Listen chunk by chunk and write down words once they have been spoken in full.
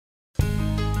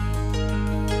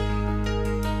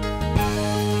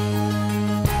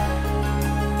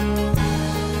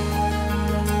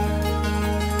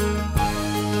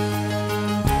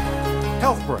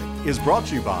is brought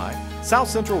to you by South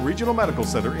Central Regional Medical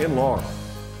Center in Laurel.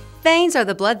 Veins are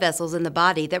the blood vessels in the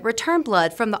body that return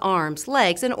blood from the arms,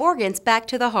 legs, and organs back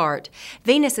to the heart.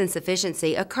 Venous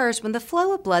insufficiency occurs when the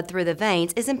flow of blood through the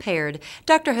veins is impaired.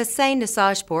 Dr. Hussein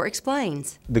Nasajpour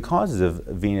explains. The causes of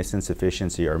venous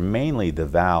insufficiency are mainly the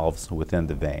valves within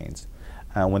the veins.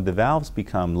 When the valves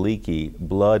become leaky,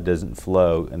 blood doesn't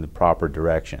flow in the proper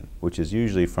direction, which is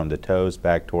usually from the toes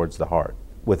back towards the heart.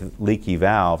 With leaky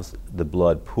valves, the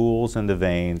blood pools in the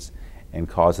veins and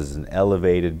causes an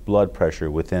elevated blood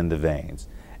pressure within the veins.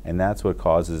 And that's what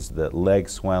causes the leg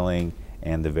swelling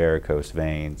and the varicose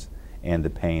veins and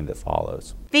the pain that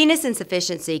follows. Venous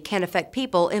insufficiency can affect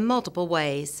people in multiple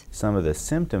ways. Some of the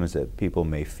symptoms that people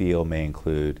may feel may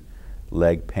include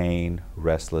leg pain,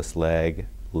 restless leg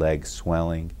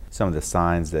swelling. Some of the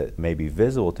signs that may be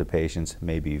visible to patients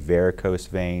may be varicose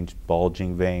veins,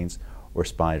 bulging veins, or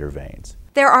spider veins.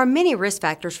 There are many risk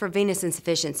factors for venous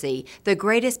insufficiency, the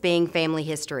greatest being family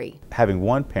history. Having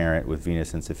one parent with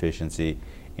venous insufficiency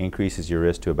increases your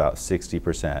risk to about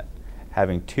 60%.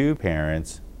 Having two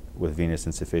parents with venous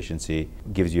insufficiency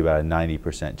gives you about a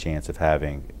 90% chance of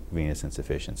having venous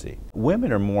insufficiency.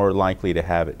 Women are more likely to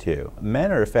have it too.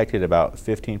 Men are affected about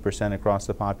 15% across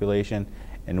the population,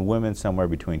 and women somewhere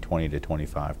between 20 to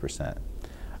 25%.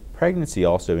 Pregnancy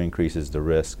also increases the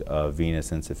risk of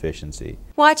venous insufficiency.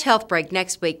 Watch Health Break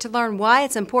next week to learn why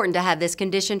it's important to have this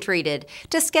condition treated.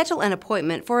 To schedule an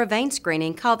appointment for a vein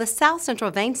screening, call the South Central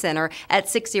Vein Center at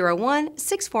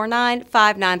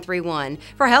 601-649-5931.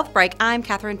 For Health Break, I'm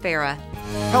Catherine Farah.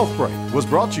 Health Break was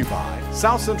brought to you by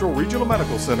South Central Regional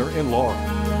Medical Center in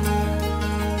Laurel.